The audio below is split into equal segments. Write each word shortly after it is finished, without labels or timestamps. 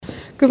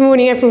Good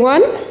morning,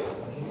 everyone.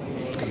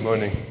 Good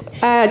morning.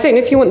 I don't know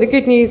if you want the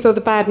good news or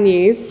the bad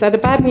news. So the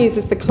bad news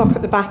is the clock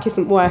at the back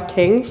isn't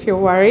working, if you're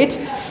worried.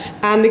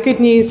 And the good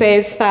news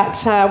is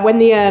that when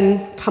the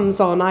urn comes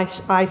on, I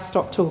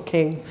stop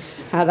talking.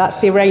 That's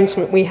the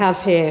arrangement we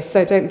have here,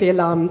 so don't be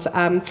alarmed.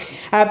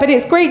 But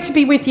it's great to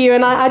be with you.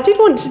 And I did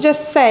want to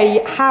just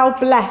say how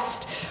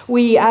blessed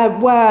we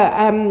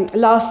were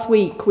last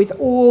week with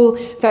all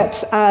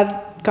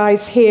that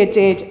guys here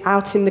did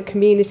out in the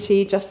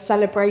community, just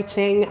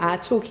celebrating,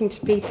 talking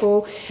to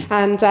people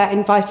and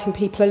inviting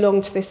people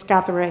along to this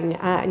gathering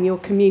in your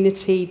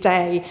community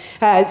day.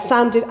 It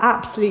sounded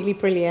absolutely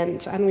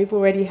brilliant, and we've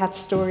already had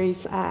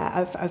stories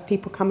of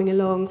people coming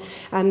along,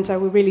 and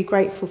we're really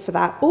grateful for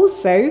that.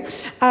 Also,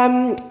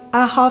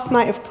 our half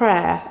night of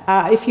prayer.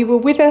 If you were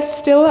with us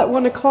still at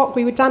 1 o'clock,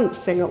 we were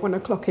dancing at 1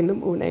 o'clock in the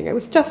morning. It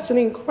was just an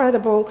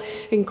incredible,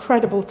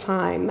 incredible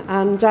time.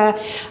 And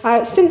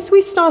since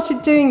we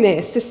started doing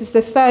this is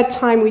the third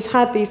time we've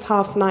had these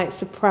half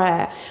nights of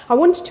prayer. I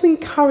wanted to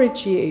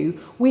encourage you.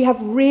 We have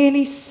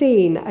really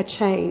seen a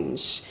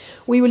change.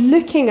 We were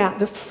looking at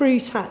the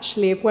fruit,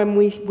 actually, of when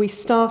we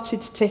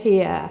started to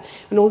hear.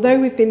 And although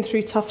we've been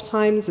through tough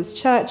times as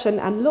church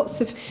and lots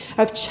of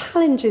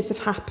challenges have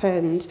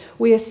happened,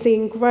 we are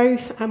seeing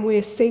growth and we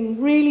are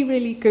seeing really,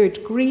 really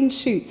good green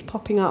shoots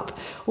popping up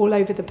all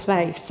over the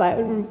place.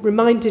 I'm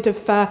reminded of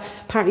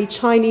apparently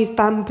Chinese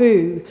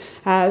bamboo.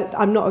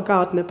 I'm not a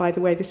gardener, by the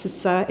way. This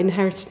is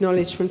inherited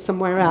knowledge from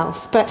somewhere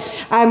else. But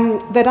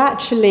that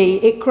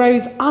actually it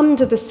grows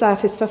under the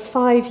surface for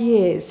 5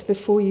 years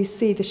before you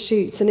see the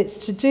shoots. And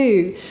it's to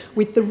do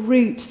with the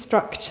root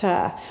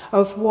structure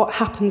of what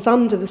happens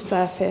under the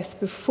surface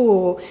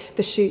before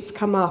the shoots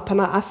come up. And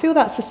I feel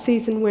that's the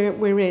season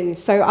we're in.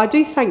 So I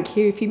do thank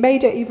you. If you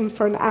made it even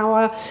for an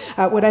hour,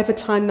 whatever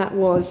time that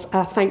was,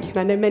 thank you. And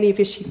I know many of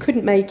you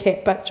couldn't make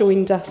it, but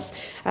joined us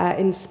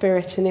in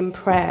spirit and in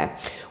prayer.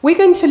 We're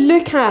going to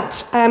look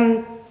at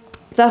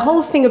the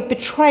whole thing of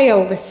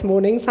betrayal this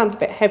morning. Sounds a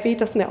bit heavy,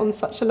 doesn't it, on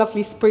such a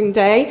lovely spring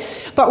day?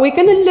 But we're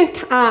going to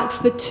look at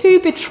the two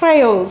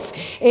betrayals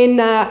in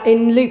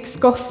Luke's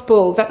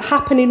Gospel that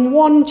happen in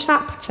one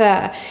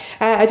chapter.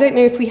 I don't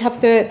know if we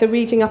have the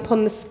reading up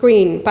on the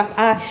screen, but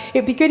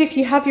it'd be good if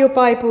you have your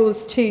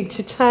Bibles to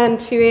turn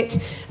to it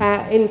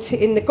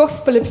in the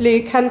Gospel of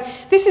Luke. And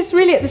this is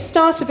really at the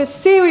start of a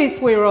series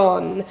we're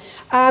on,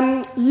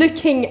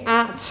 looking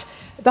at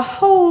the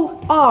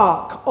whole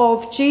arc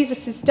of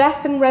Jesus'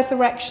 death and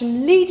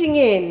resurrection leading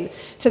in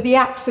to the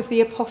Acts of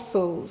the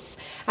Apostles.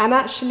 And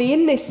actually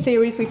in this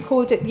series we've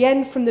called it The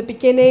End from the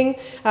Beginning.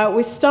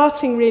 We're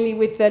starting really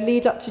with the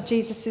lead up to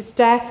Jesus'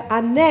 death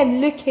and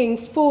then looking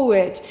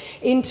forward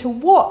into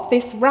what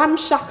this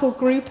ramshackle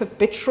group of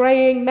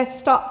betraying,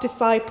 messed up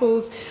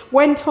disciples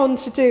went on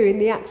to do in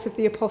the Acts of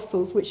the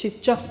Apostles, which is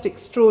just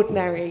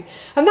extraordinary.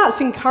 And that's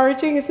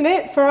encouraging, isn't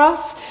it, for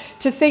us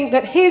to think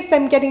that here's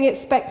them getting it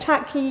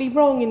spectacularly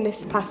wrong in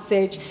this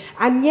passage.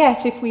 And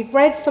yet, if we've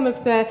read some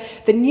of the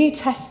New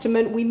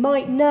Testament, we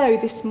might know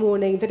this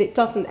morning that it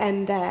doesn't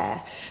end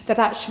there, that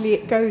actually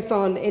it goes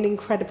on in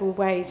incredible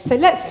ways. So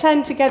let's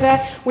turn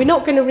together. We're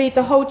not going to read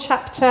the whole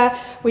chapter.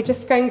 We're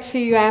just going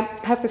to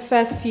have the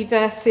first few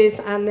verses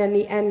and then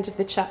the end of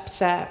the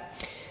chapter.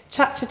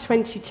 Chapter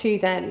 22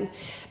 then.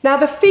 Now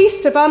the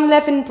feast of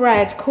unleavened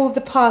bread, called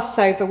the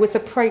Passover, was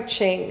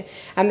approaching,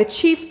 and the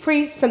chief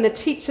priests and the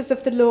teachers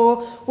of the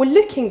law were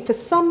looking for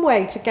some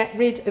way to get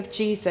rid of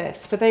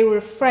Jesus, for they were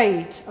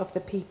afraid of the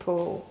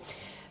people.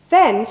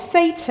 Then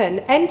Satan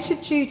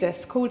entered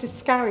Judas, called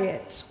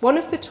Iscariot, one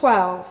of the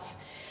 12.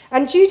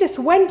 And Judas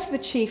went to the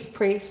chief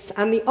priests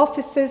and the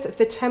officers of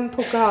the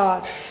temple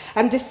guard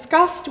and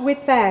discussed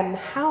with them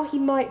how he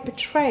might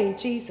betray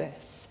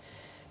Jesus.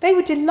 They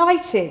were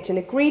delighted and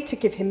agreed to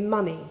give him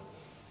money.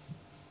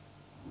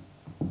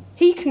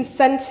 He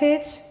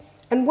consented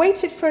and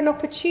waited for an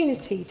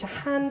opportunity to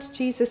hand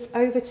Jesus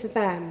over to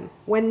them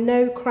when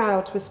no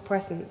crowd was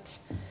present.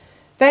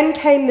 Then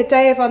came the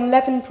day of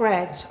unleavened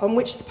bread, on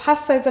which the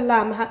Passover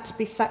lamb had to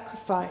be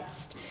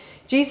sacrificed.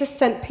 Jesus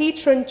sent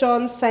Peter and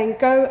John, saying,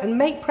 "Go and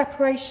make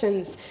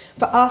preparations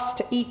for us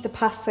to eat the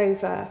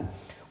Passover."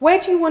 "Where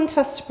do you want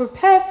us to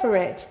prepare for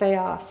it?" they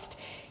asked.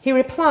 He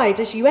replied,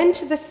 "As you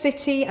enter the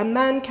city, a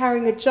man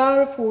carrying a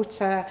jar of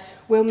water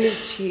will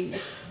meet you.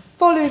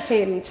 Follow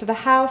him to the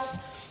house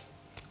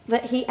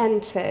that he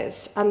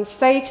enters and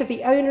say to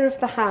the owner of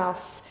the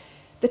house,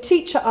 'The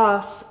teacher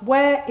asks,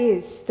 where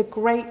is the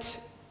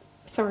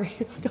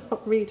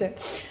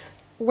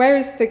Where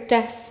is the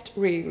guest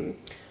room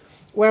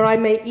where I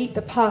may eat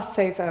the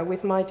Passover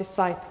with my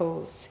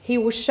disciples? He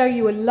will show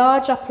you a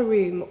large upper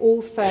room,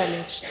 all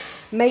furnished.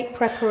 Make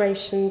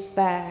preparations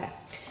there.'"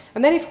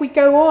 And then if we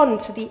go on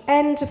to the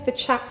end of the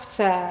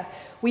chapter,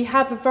 we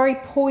have a very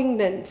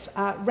poignant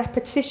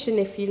repetition,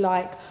 if you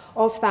like,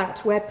 of that,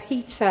 where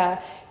Peter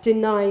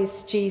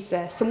denies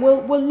Jesus. And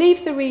we'll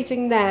leave the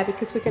reading there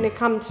because we're going to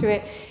come to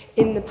it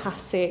in the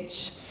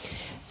passage.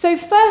 So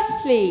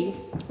firstly,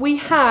 we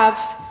have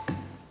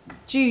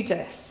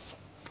Judas.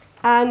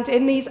 And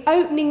in these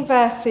opening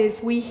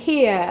verses, we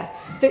hear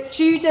that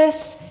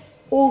Judas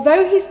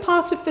although he's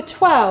part of the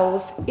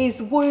 12,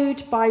 is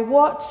wooed by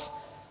what?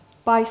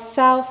 By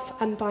self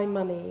and by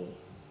money.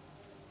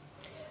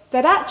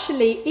 That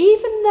actually,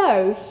 even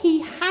though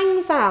he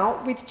hangs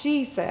out with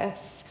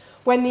Jesus,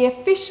 when the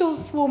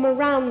officials swarm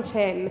around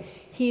him,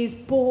 he is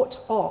bought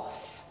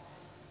off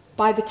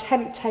by the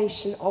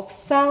temptation of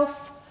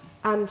self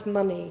and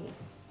money.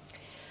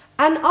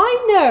 And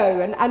I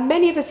know, and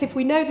many of us, if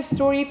we know the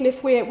story, even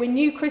if we're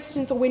new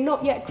Christians or we're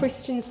not yet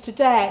Christians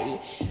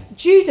today,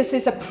 Judas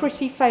is a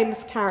pretty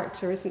famous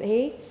character, isn't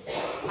he?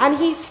 And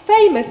he's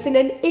famous in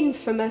an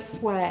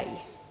infamous way.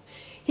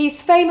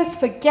 He's famous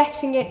for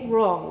getting it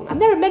wrong.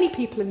 And there are many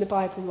people in the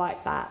Bible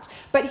like that,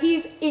 but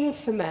he's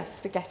infamous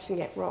for getting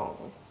it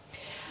wrong.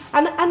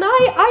 And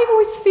I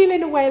always feel,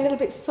 in a way, a little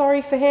bit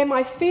sorry for him.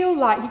 I feel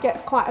like he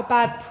gets quite a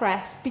bad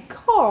press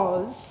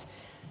because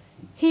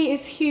he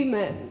is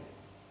human.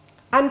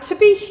 And to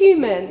be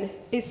human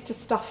is to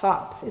stuff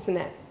up, isn't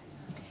it?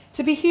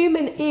 To be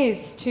human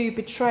is to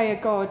betray a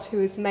God who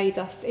has made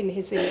us in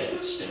his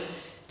image.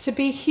 To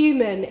be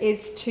human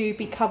is to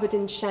be covered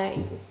in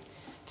shame.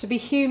 To be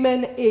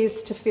human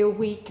is to feel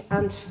weak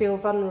and to feel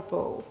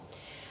vulnerable.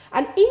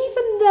 And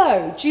even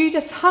though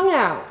Judas hung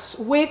out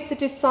with the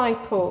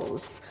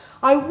disciples,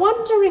 I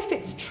wonder if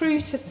it's true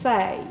to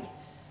say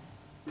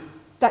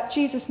that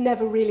Jesus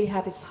never really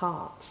had his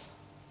heart.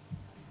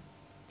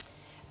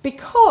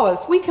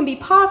 Because we can be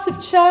part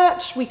of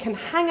church, we can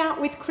hang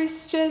out with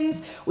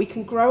Christians, we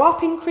can grow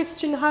up in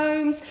Christian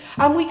homes,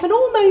 and we can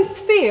almost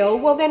feel,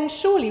 well then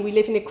surely we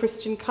live in a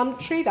Christian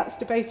country. That's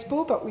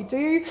debatable, but we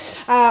do.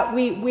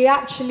 We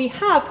actually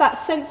have that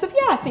sense of,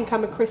 yeah, I think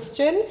I'm a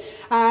Christian,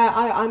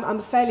 I'm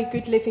a fairly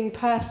good living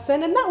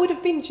person, and that would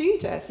have been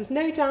Judas, there's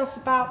no doubt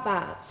about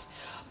that.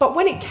 But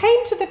when it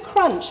came to the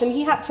crunch and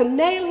he had to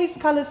nail his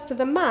colours to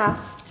the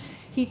mast,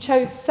 he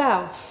chose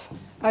self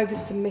over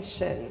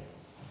submission.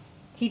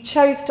 He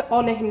chose to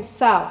honour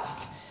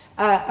himself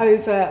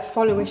over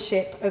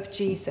followership of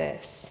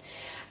Jesus.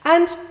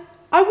 And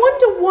I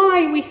wonder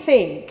why we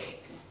think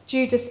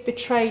Judas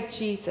betrayed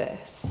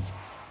Jesus.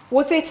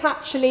 Was it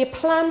actually a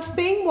planned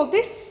thing? Well,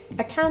 this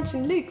account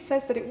in Luke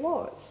says that it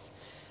was.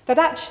 That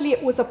actually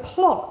it was a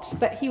plot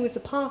that he was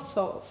a part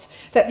of.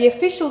 That the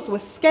officials were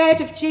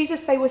scared of Jesus.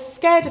 They were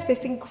scared of this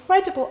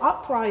incredible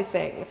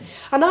uprising.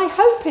 And I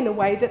hope in a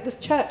way that the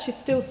church is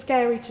still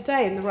scary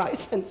today in the right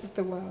sense of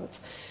the word.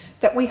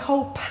 That we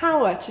hold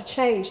power to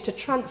change, to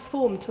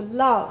transform, to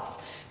love,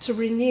 to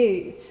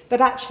renew, that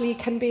actually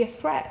can be a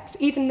threat.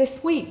 Even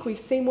this week, we've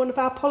seen one of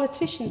our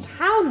politicians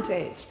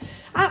hounded,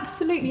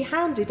 absolutely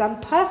hounded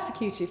and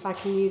persecuted, if I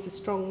can use a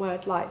strong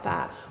word like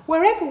that.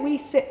 Wherever we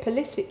sit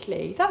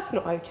politically, that's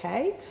not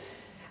okay.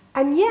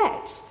 And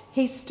yet,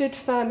 he's stood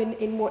firm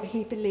in what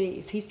he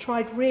believes. He's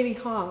tried really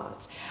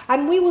hard.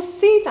 And we will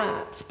see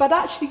that. But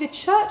actually, the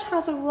church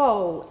has a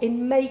role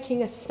in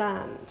making a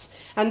stand.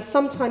 And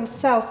sometimes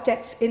self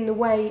gets in the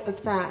way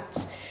of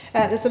that.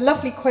 There's a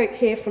lovely quote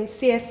here from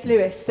C.S.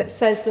 Lewis that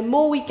says, "The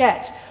more we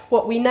get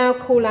what we now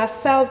call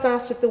ourselves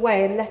out of the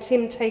way and let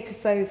him take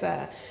us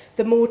over,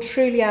 the more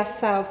truly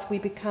ourselves we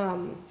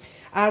become.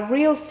 Our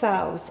real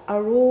selves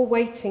are all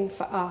waiting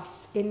for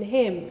us in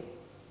him."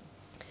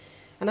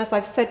 And as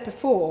I've said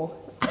before,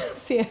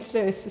 C.S.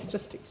 Lewis is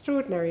just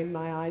extraordinary in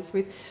my eyes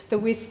with the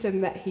wisdom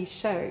that he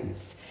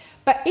shows.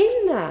 But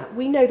in that,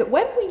 we know that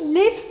when we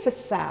live for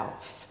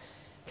self,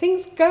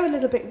 things go a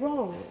little bit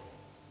wrong.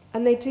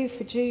 And they do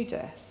for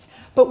Judas.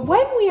 But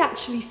when we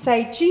actually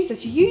say,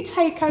 Jesus, you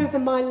take over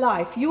my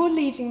life, you're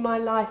leading my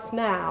life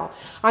now,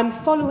 I'm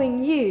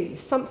following you,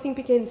 something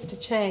begins to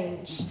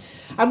change.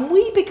 And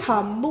we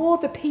become more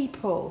the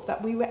people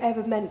that we were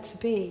ever meant to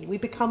be. We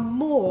become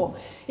more,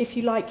 if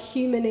you like,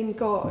 human in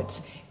God,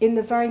 in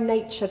the very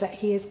nature that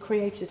he has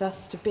created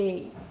us to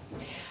be.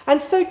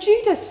 And so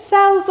Judas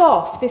sells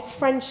off this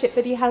friendship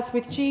that he has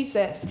with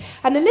Jesus.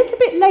 And a little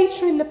bit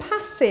later in the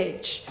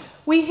passage,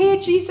 we hear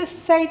Jesus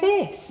say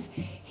this.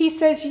 He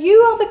says,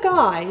 you are the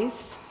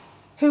guys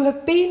who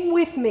have been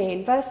with me.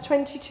 In verse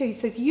 22, he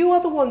says, you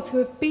are the ones who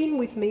have been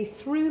with me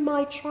through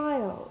my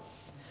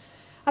trials.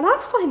 And I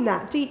find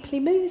that deeply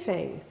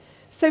moving.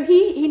 So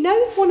he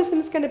knows one of them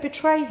is going to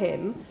betray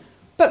him,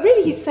 but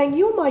really he's saying,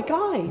 you're my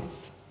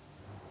guys.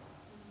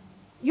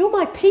 You're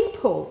my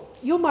people.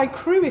 You're my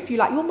crew, if you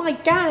like. You're my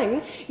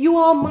gang. You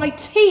are my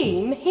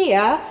team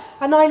here,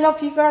 and I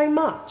love you very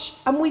much.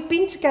 And we've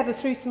been together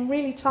through some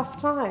really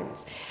tough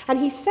times. And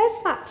he says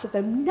that to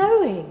them,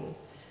 knowing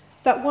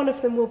that one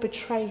of them will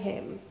betray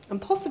him,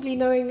 and possibly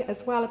knowing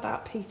as well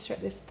about Peter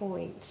at this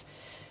point.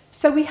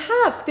 So we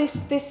have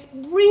this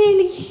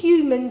really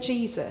human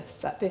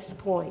Jesus at this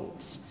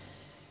point,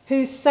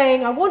 who's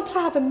saying, I want to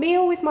have a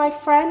meal with my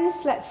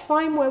friends, let's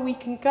find where we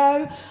can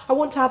go. I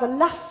want to have a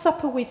last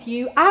supper with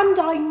you, and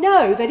I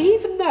know that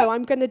even though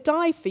I'm going to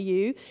die for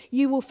you,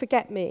 you will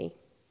forget me.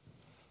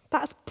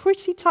 That's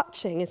pretty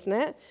touching, isn't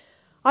it?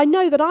 I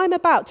know that I'm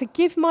about to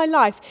give my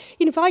life.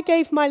 If I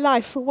gave my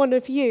life for one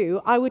of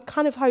you, I would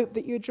kind of hope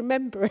that you'd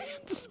remember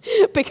it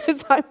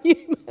because I'm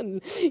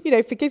human.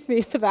 Forgive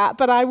me for that,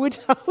 but I would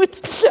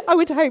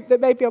hope that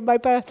maybe on my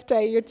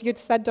birthday you'd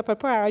send up a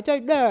prayer. I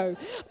don't know.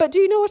 But do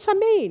you know what I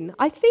mean?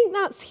 I think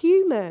that's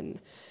human.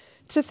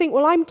 To think,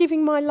 well, I'm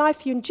giving my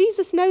life for you, and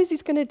Jesus knows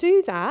he's going to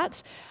do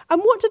that.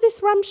 And what do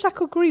this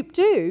ramshackle group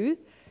do?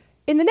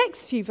 In the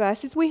next few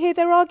verses, we hear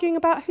they're arguing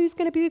about who's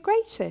going to be the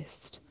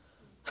greatest.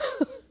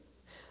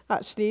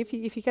 Actually, if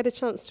you get a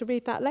chance to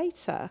read that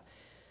later.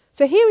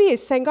 So here he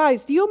is saying,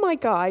 guys, you're my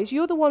guys,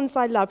 you're the ones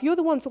I love, you're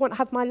the ones I want to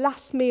have my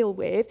last meal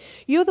with,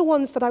 you're the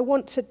ones that I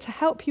want to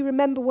help you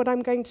remember what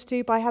I'm going to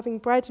do by having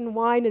bread and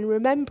wine and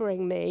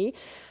remembering me.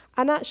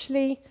 And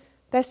actually,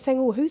 they're saying,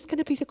 oh, who's going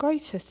to be the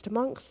greatest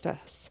amongst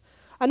us?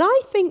 And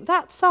I think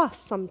that's us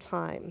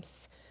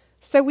sometimes.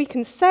 So we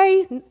can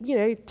say,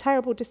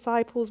 terrible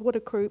disciples, what a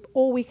group,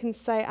 or we can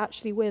say,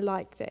 actually, we're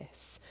like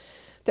this.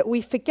 That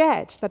we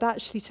forget that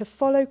actually to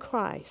follow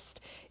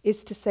Christ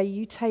is to say,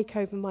 you take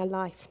over my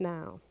life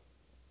now.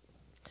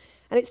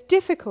 And it's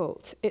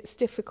difficult.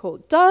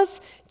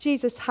 Does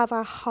Jesus have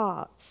our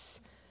hearts?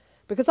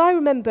 Because I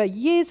remember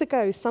years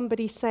ago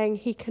somebody saying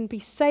he can be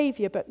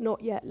Saviour but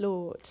not yet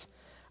Lord.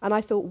 And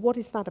I thought, what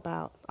is that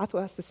about? I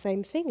thought that's the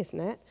same thing, isn't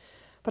it?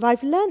 But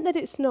I've learned that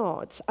it's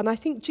not, and I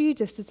think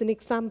Judas is an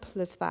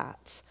example of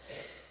that.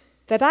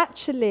 That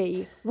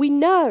actually, we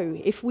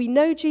know, if we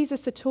know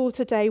Jesus at all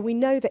today, we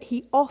know that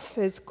he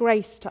offers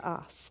grace to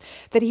us.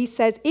 That he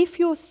says, if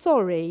you're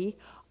sorry,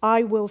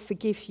 I will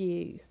forgive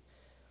you.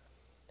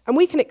 And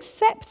we can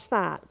accept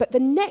that, but the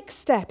next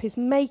step is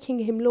making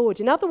him Lord.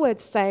 In other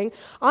words, saying,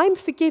 I'm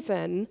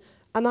forgiven,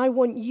 and I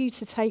want you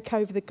to take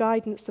over the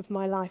guidance of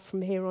my life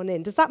from here on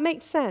in. Does that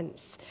make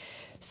sense?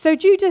 So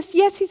Judas,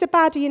 yes, he's a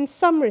baddie in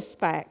some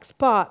respects,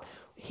 but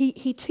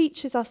he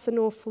teaches us an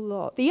awful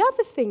lot. The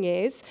other thing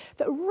is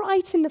that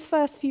right in the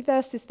first few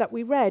verses that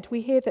we read,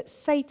 we hear that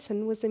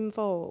Satan was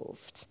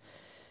involved.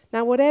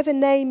 Now, whatever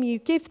name you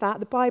give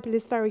that, the Bible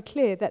is very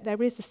clear that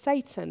there is a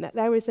Satan, that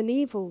there is an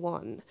evil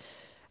one.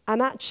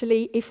 And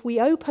actually, if we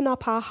open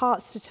up our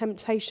hearts to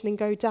temptation and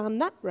go down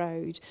that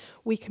road,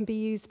 we can be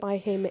used by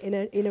him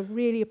in a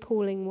really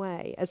appalling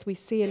way, as we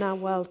see in our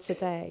world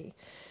today.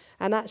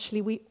 And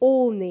actually, we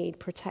all need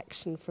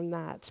protection from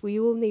that. We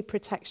all need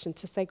protection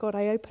to say, God,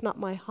 I open up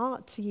my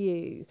heart to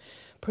you.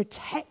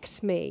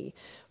 Protect me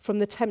from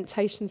the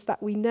temptations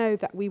that we know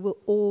that we will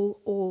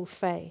all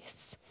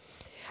face.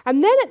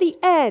 And then at the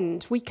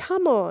end, we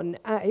come on,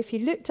 if you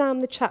look down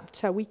the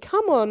chapter, we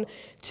come on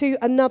to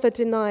another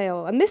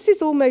denial. And this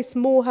is almost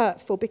more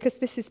hurtful because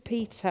this is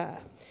Peter.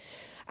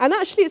 And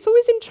actually, it's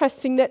always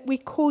interesting that we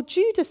call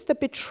Judas the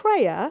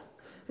betrayer,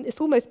 and it's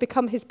almost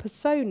become his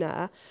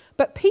persona,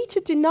 but Peter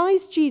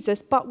denies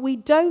Jesus, but we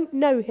don't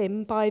know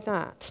him by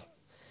that.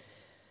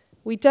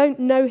 We don't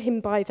know him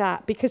by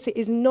that because it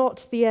is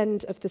not the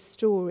end of the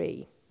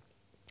story.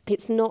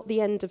 It's not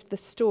the end of the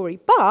story.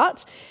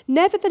 But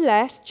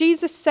nevertheless,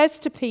 Jesus says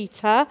to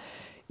Peter,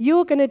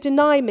 you're going to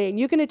deny me, and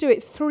you're going to do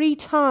it 3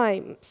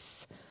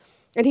 times.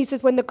 And he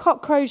says, when the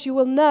cock crows, you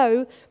will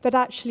know that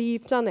actually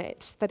you've done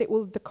it, that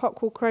the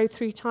cock will crow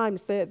 3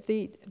 times,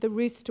 the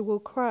rooster will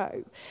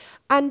crow.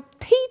 And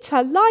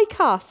Peter, like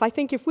us, I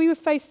think if we were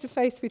face to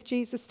face with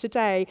Jesus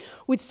today,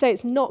 would say,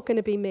 it's not going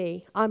to be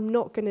me. I'm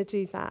not going to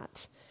do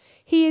that.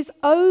 He is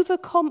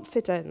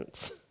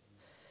overconfident.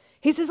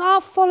 He says, I'll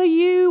follow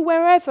you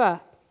wherever.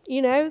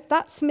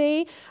 That's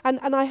me.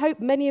 And I hope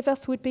many of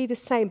us would be the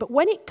same. But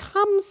when it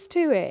comes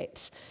to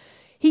it,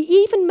 he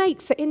even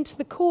makes it into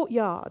the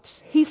courtyard.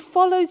 He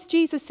follows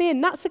Jesus in.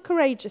 That's a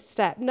courageous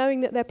step,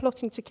 knowing that they're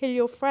plotting to kill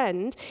your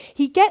friend.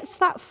 He gets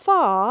that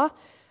far,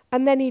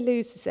 and then he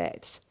loses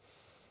it.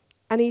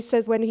 And he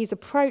says, when he's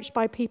approached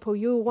by people,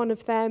 you're one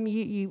of them,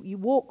 you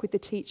walk with the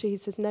teacher. He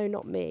says, no,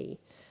 not me.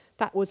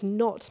 That was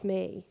not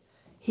me.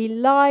 He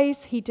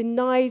lies, he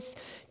denies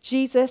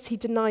Jesus, he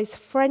denies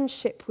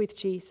friendship with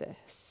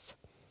Jesus.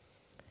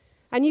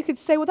 And you could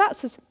say, well,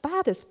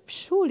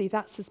 surely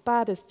that's as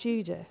bad as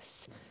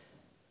Judas.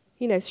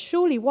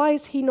 Surely why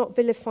is he not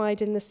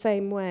vilified in the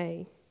same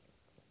way?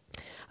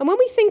 And when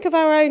we think of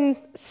our own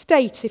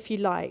state, if you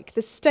like,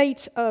 the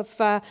state of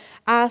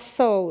our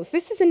souls,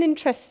 this is an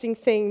interesting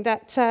thing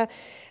that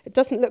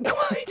doesn't look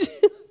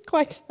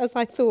quite as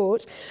I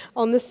thought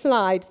on the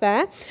slide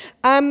there.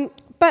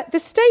 But the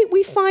state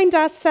we find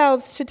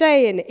ourselves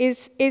today in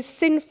is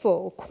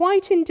sinful,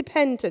 quite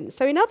independent.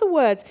 So in other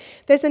words,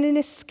 there's an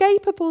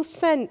inescapable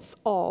sense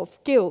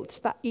of guilt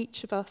that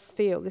each of us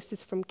feel. This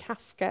is from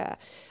Kafka,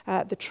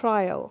 The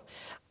Trial.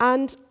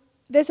 And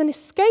there's an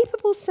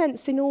inescapable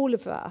sense in all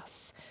of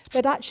us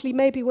that actually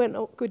maybe we're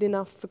not good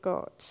enough for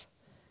God.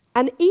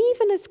 And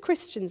even as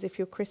Christians, if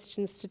you're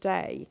Christians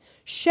today,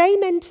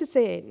 shame enters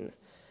in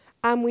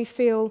and we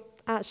feel,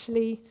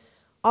 actually,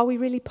 are we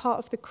really part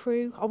of the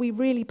crew? Are we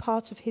really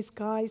part of his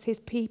guys, his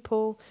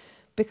people?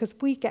 Because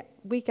we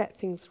get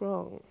things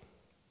wrong.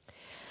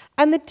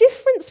 And the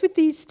difference with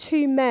these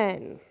 2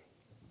 men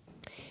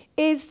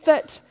is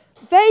that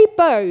they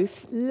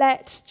both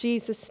let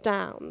Jesus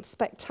down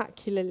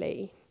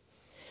spectacularly.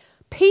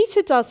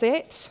 Peter does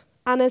it,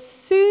 and as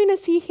soon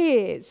as he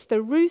hears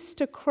the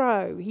rooster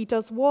crow, he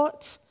does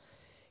what?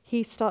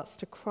 He starts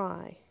to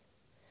cry.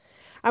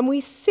 And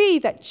we see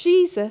that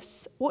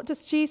Jesus, what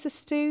does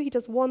Jesus do? He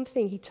does one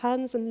thing. He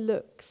turns and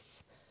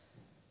looks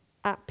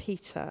at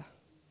Peter.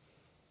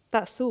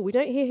 That's all. We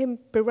don't hear him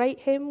berate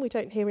him. We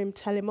don't hear him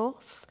tell him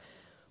off.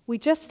 We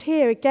just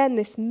hear, again,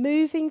 this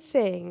moving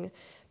thing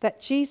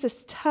that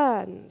Jesus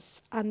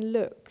turns and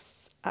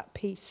looks at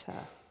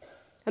Peter.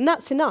 And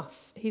that's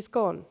enough. He's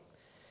gone.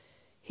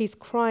 He's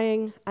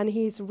crying and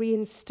he's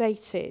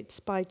reinstated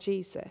by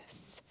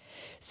Jesus.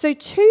 So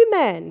two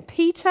men,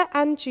 Peter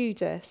and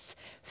Judas,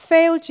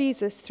 fail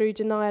Jesus through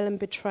denial and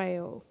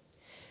betrayal.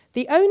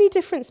 The only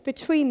difference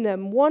between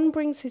them, one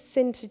brings his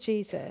sin to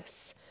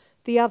Jesus,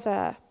 the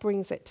other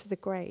brings it to the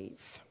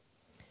grave.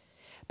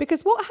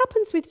 Because what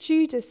happens with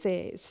Judas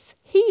is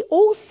he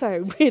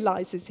also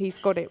realizes he's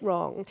got it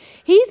wrong.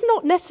 He's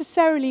not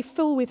necessarily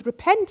full with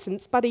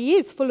repentance, but he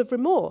is full of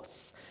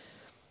remorse.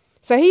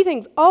 So he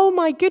thinks, oh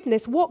my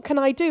goodness, what can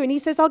I do? And he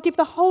says, I'll give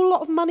the whole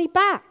lot of money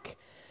back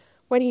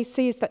when he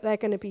sees that they're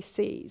going to be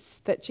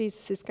seized, that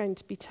Jesus is going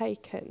to be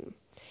taken.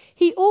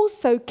 He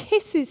also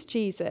kisses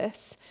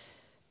Jesus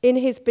in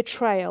his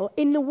betrayal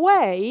in the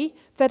way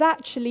that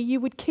actually you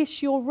would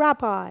kiss your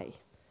rabbi.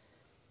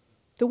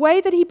 The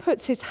way that he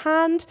puts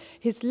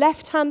his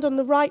left hand on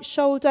the right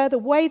shoulder, the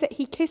way that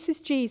he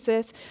kisses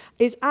Jesus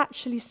is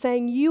actually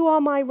saying, you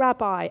are my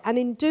rabbi. And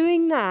in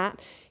doing that,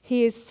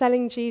 he is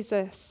selling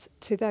Jesus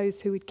to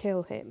those who would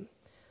kill him.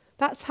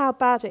 That's how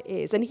bad it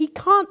is. And he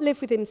can't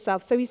live with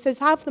himself. So he says,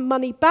 have the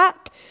money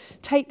back,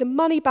 take the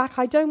money back,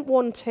 I don't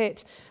want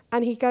it.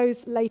 And he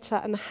goes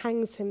later and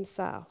hangs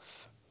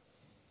himself.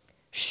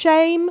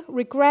 Shame,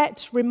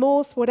 regret,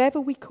 remorse, whatever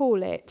we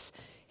call it,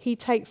 he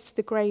takes to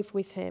the grave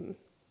with him.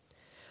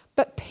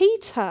 But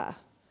Peter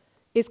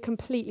is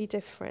completely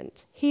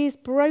different. He is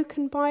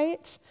broken by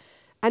it,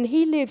 and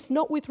he lives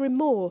not with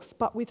remorse,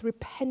 but with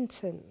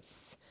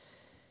repentance.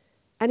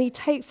 And he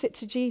takes it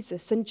to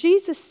Jesus. And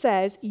Jesus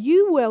says,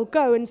 you will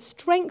go and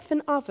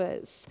strengthen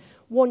others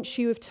once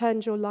you have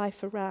turned your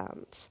life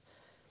around.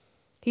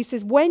 He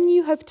says, when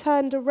you have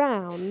turned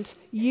around,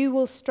 you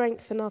will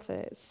strengthen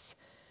others.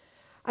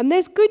 And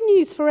there's good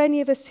news for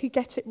any of us who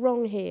get it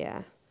wrong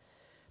here.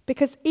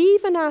 Because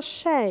even our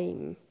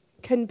shame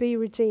can be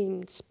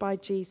redeemed by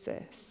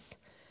Jesus.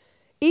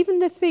 Even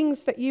the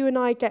things that you and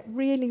I get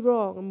really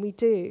wrong, and we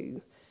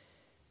do,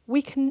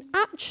 we can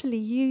actually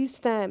use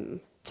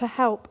them to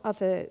help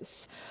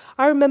others.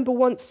 I remember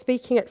once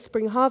speaking at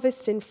Spring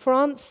Harvest in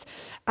France,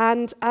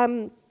 and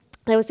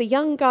there was a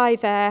young guy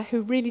there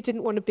who really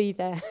didn't want to be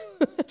there.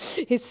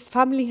 His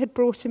family had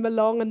brought him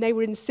along and they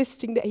were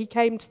insisting that he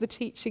came to the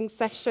teaching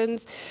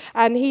sessions,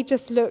 and he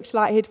just looked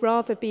like he'd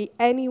rather be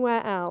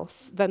anywhere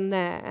else than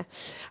there.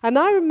 And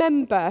I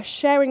remember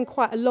sharing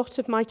quite a lot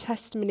of my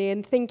testimony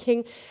and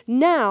thinking,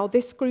 now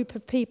this group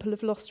of people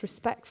have lost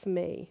respect for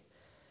me.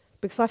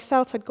 Because I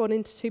felt I'd gone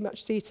into too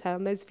much detail,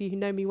 and those of you who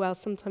know me well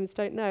sometimes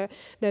don't know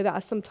that I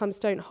sometimes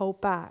don't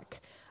hold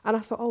back. And I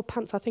thought, oh,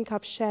 pants, I think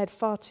I've shared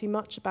far too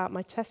much about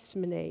my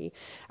testimony.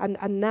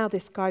 And now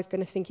this guy's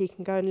going to think he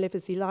can go and live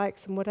as he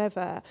likes and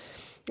whatever.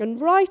 And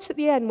right at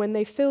the end, when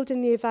they filled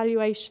in the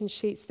evaluation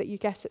sheets that you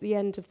get at the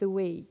end of the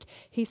week,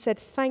 he said,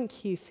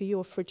 thank you for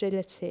your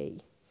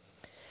fragility.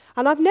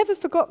 And I've never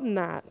forgotten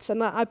that.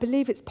 And I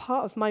believe it's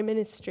part of my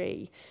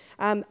ministry,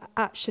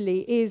 actually,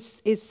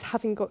 is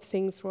having got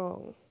things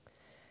wrong.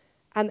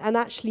 And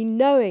actually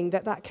knowing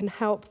that can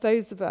help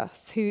those of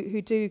us who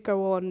do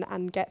go on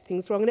and get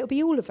things wrong. And it'll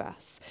be all of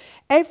us.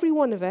 Every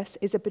one of us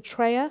is a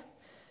betrayer,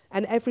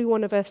 and every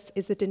one of us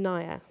is a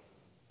denier.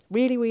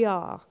 Really, we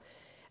are.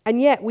 And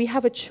yet we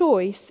have a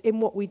choice in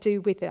what we do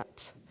with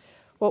it.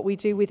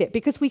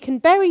 Because we can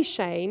bury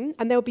shame,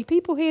 and there'll be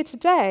people here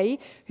today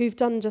who've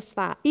done just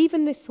that,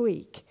 even this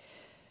week.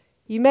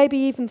 You maybe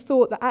even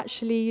thought that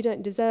actually you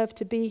don't deserve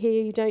to be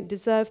here, you don't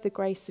deserve the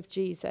grace of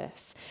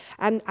Jesus.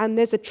 And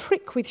there's a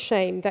trick with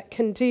shame that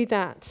can do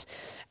that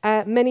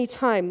many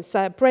times.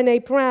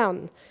 Brené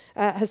Brown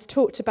has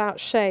talked about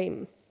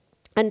shame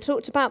and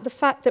talked about the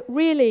fact that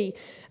really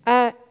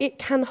it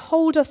can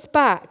hold us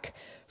back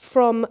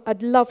from a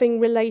loving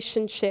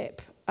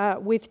relationship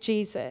with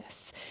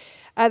Jesus.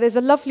 There's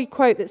a lovely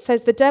quote that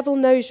says, the devil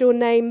knows your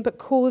name but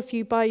calls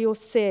you by your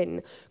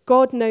sin.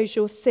 God knows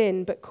your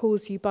sin but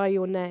calls you by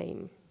your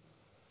name.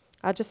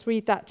 I'll just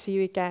read that to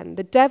you again.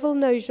 The devil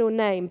knows your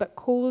name but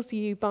calls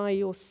you by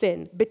your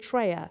sin.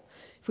 Betrayer.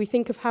 If we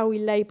think of how we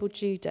label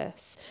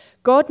Judas.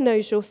 God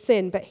knows your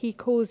sin but he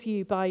calls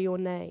you by your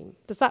name.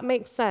 Does that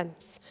make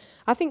sense?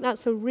 I think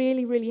that's a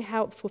really, really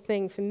helpful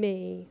thing for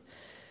me.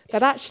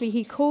 That actually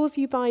he calls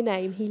you by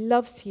name. He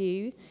loves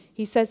you.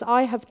 He says,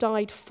 I have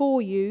died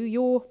for you.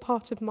 You're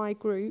part of my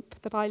group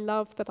that I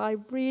love, that I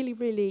really,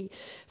 really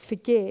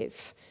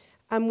forgive.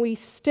 And we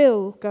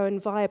still go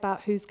and vie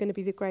about who's going to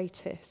be the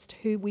greatest,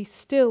 who we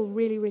still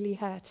really, really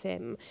hurt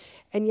him.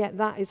 And yet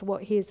that is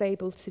what he is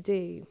able to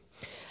do.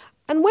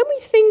 And when we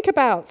think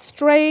about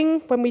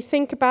straying, when we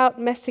think about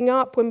messing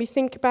up, when we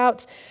think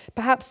about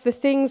perhaps the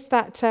things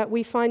that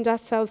we find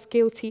ourselves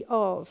guilty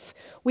of,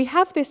 we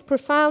have this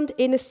profound,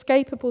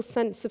 inescapable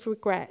sense of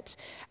regret,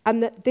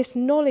 and that this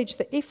knowledge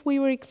that if we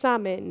were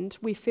examined,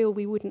 we feel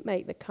we wouldn't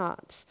make the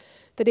cut.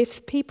 That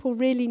if people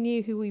really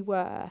knew who we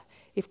were,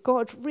 if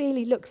God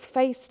really looks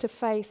face to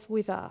face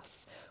with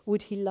us,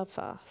 would he love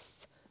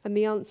us? And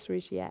the answer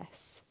is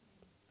yes.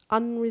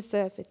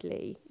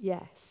 Unreservedly,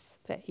 yes,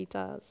 that he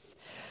does.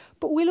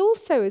 But we'll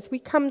also, as we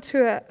come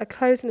to a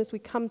close and as we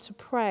come to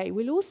pray,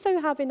 we'll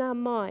also have in our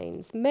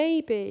minds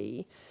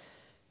maybe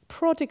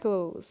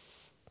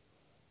prodigals,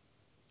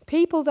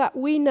 people that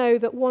we know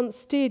that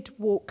once did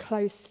walk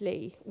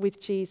closely with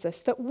Jesus,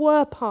 that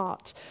were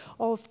part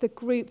of the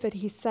group that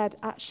he said,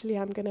 actually,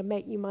 I'm going to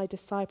make you my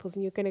disciples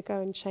and you're going to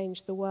go and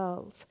change the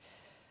world.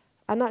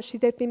 And actually,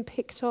 they've been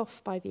picked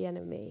off by the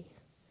enemy.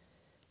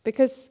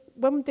 Because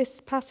when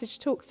this passage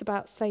talks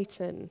about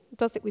Satan, he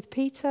does it with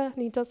Peter and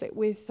he does it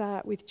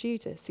with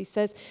Judas. He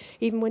says,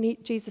 even when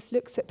Jesus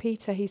looks at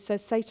Peter, he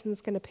says,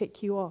 Satan's going to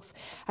pick you off.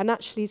 And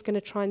actually he's going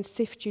to try and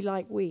sift you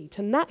like wheat.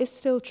 And that is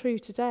still true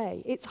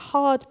today. It's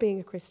hard being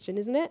a Christian,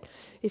 isn't it?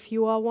 If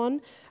you are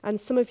one. And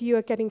some of you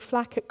are getting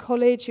flack at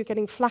college, you're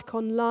getting flack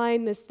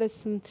online. There's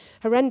some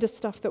horrendous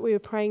stuff that we were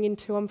praying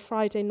into on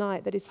Friday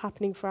night that is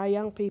happening for our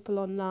young people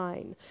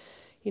online.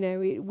 You know,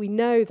 we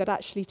know that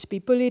actually to be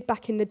bullied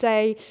back in the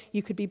day,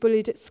 you could be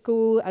bullied at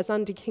school, as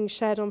Andy King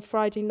shared on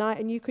Friday night,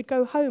 and you could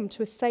go home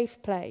to a safe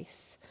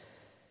place.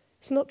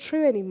 It's not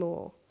true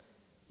anymore.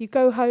 You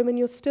go home and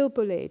you're still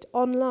bullied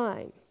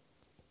online.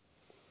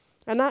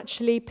 And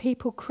actually,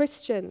 people,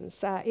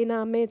 Christians in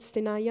our midst,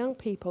 in our young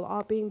people,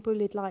 are being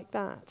bullied like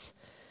that.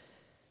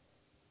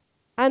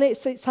 And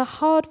it's a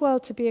hard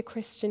world to be a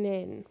Christian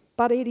in.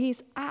 But it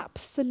is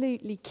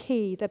absolutely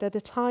key that at a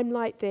time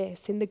like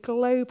this, in the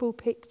global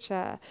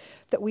picture,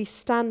 that we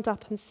stand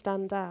up and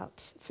stand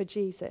out for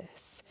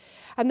Jesus.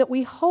 And that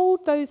we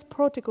hold those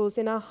prodigals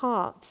in our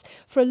hearts.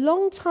 For a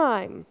long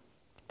time,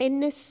 in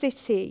this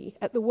city,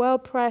 at the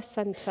World Prayer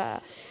Centre,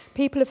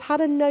 people have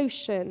had a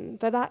notion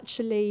that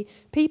actually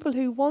people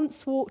who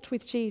once walked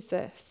with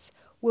Jesus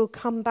will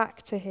come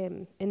back to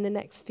him in the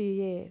next few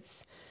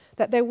years.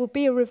 That there will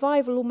be a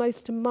revival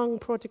almost among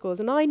prodigals.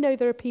 And I know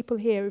there are people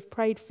here who've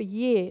prayed for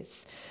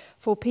years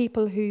for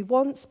people who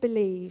once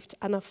believed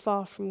and are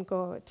far from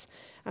God.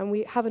 And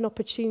we have an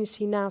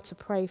opportunity now to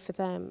pray for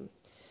them.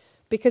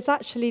 Because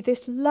actually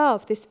this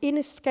love, this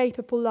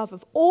inescapable love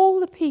of all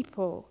the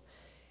people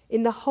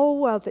in the whole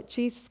world that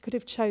Jesus could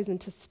have chosen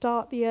to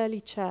start the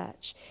early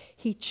church,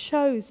 he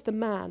chose the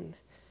man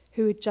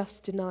who had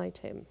just denied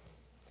him.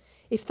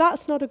 If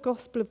that's not a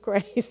gospel of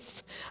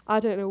grace, I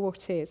don't know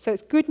what is. So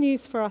it's good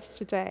news for us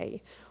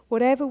today.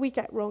 Whatever we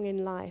get wrong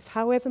in life,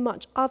 however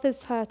much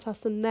others hurt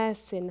us and their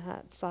sin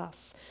hurts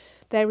us,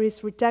 there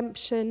is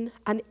redemption,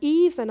 and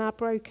even our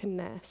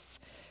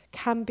brokenness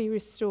can be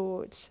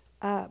restored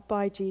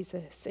by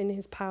Jesus in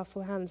his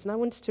powerful hands. And I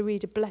wanted to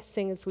read a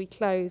blessing as we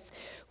close,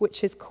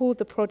 which is called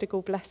the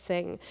prodigal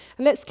blessing.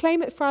 And let's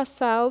claim it for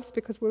ourselves,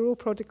 because we're all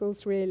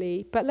prodigals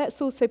really, but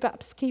let's also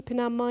perhaps keep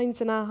in our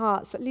minds and our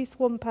hearts at least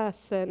one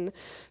person.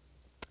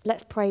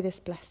 Let's pray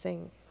this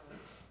blessing.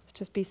 Let's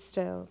just be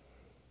still.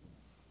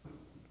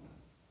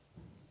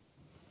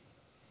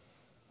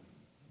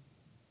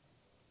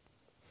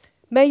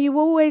 May you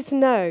always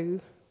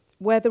know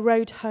where the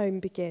road home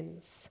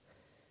begins,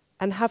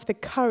 and have the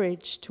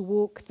courage to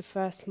walk the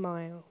first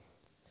mile.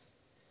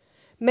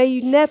 May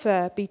you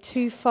never be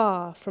too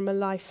far from a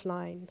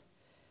lifeline,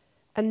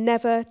 and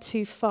never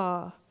too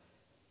far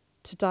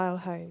to dial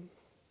home.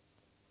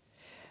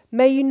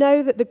 May you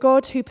know that the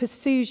God who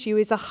pursues you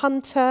is a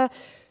hunter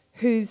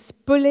whose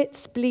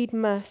bullets bleed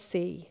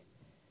mercy.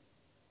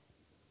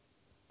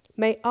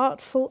 May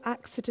artful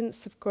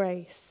accidents of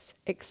grace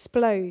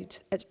explode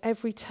at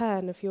every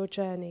turn of your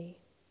journey.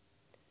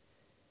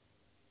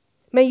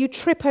 May you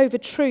trip over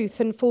truth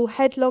and fall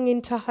headlong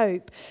into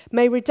hope.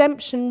 May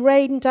redemption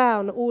rain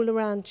down all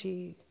around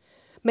you.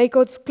 May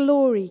God's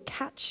glory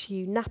catch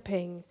you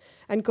napping,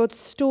 and God's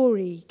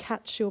story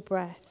catch your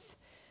breath,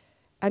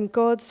 and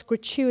God's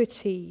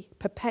gratuity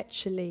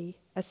perpetually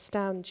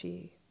astound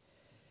you.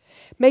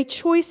 May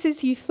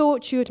choices you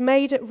thought you had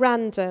made at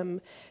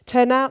random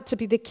turn out to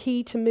be the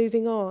key to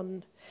moving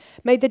on.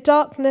 May the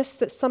darkness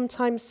that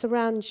sometimes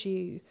surrounds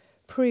you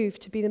prove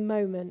to be the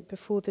moment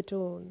before the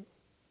dawn.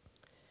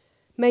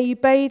 May you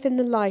bathe in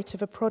the light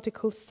of a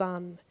prodigal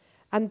sun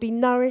and be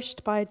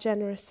nourished by a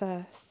generous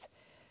earth.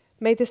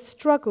 May the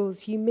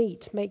struggles you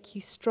meet make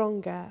you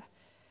stronger,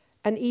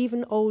 and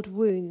even old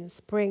wounds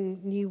bring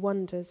new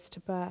wonders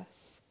to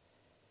birth.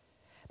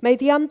 May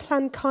the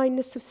unplanned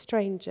kindness of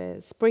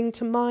strangers bring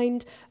to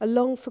mind a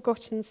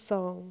long-forgotten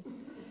song.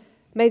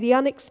 May the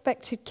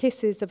unexpected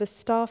kisses of a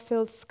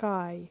star-filled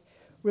sky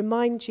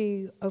remind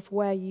you of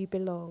where you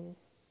belong.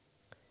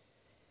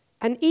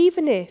 And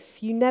even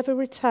if you never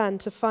return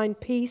to find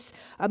peace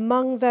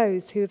among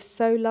those who have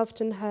so loved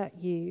and hurt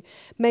you,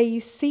 may you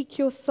seek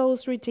your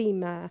soul's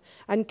Redeemer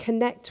and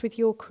connect with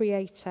your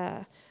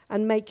Creator,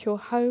 and make your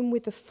home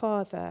with the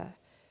Father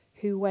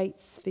who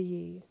waits for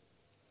you.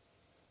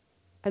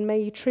 And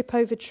may you trip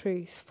over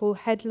truth, fall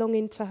headlong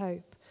into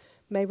hope.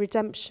 May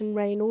redemption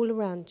reign all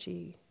around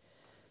you.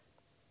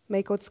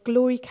 May God's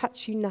glory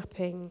catch you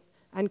napping,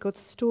 and God's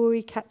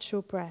story catch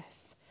your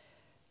breath,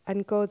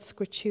 and God's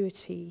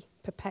gratuity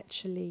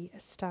perpetually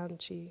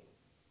astound you.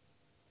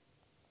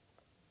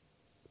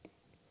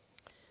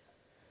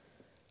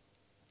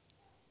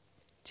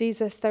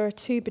 Jesus, there are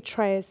two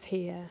betrayers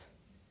here.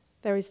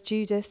 There is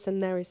Judas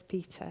and there is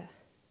Peter.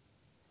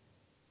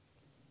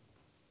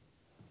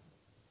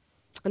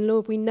 And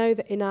Lord, we know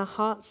that in our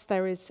hearts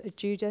there is a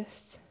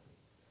Judas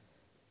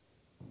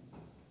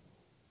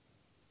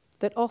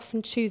that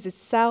often chooses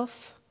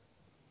self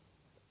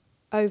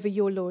over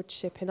your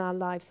lordship in our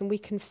lives, and we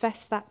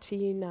confess that to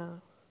you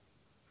now.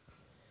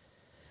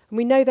 And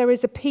we know there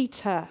is a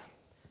Peter,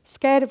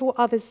 scared of what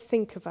others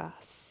think of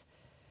us,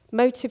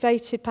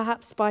 motivated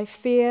perhaps by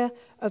fear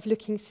of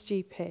looking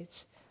stupid,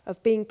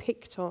 of being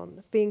picked on,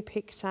 of being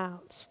picked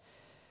out.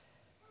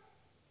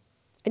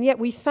 And yet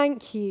we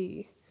thank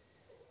you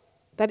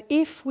that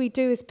if we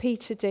do as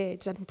Peter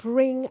did and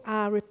bring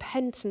our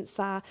repentance,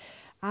 our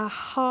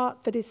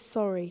heart that is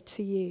sorry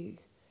to you,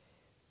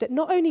 that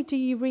not only do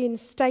you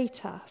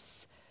reinstate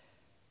us,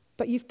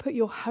 but you've put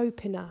your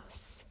hope in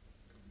us.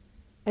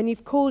 And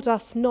you've called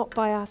us not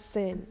by our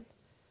sin,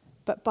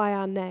 but by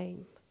our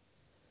name.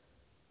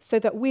 So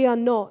that we are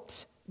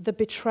not the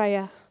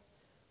betrayer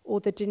or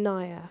the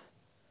denier,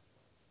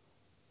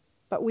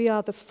 but we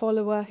are the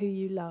follower who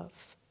you love,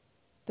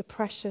 the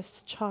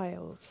precious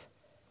child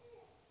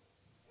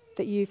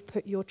that you've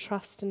put your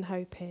trust and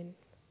hope in.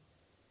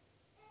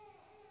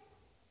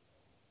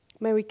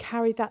 May we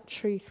carry that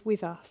truth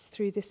with us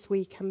through this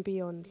week and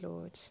beyond,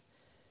 Lord.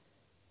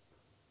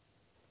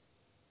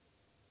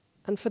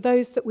 And for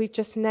those that we've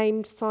just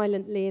named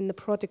silently in the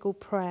prodigal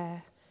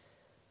prayer,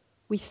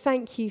 we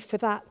thank you for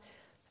that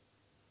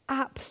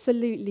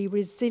absolutely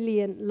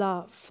resilient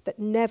love that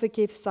never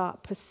gives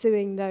up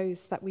pursuing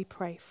those that we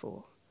pray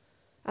for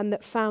and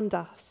that found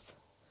us.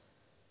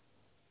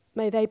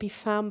 May they be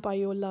found by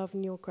your love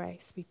and your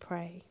grace, we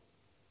pray.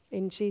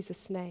 In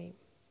Jesus' name,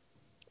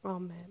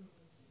 amen.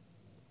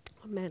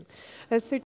 Amen. So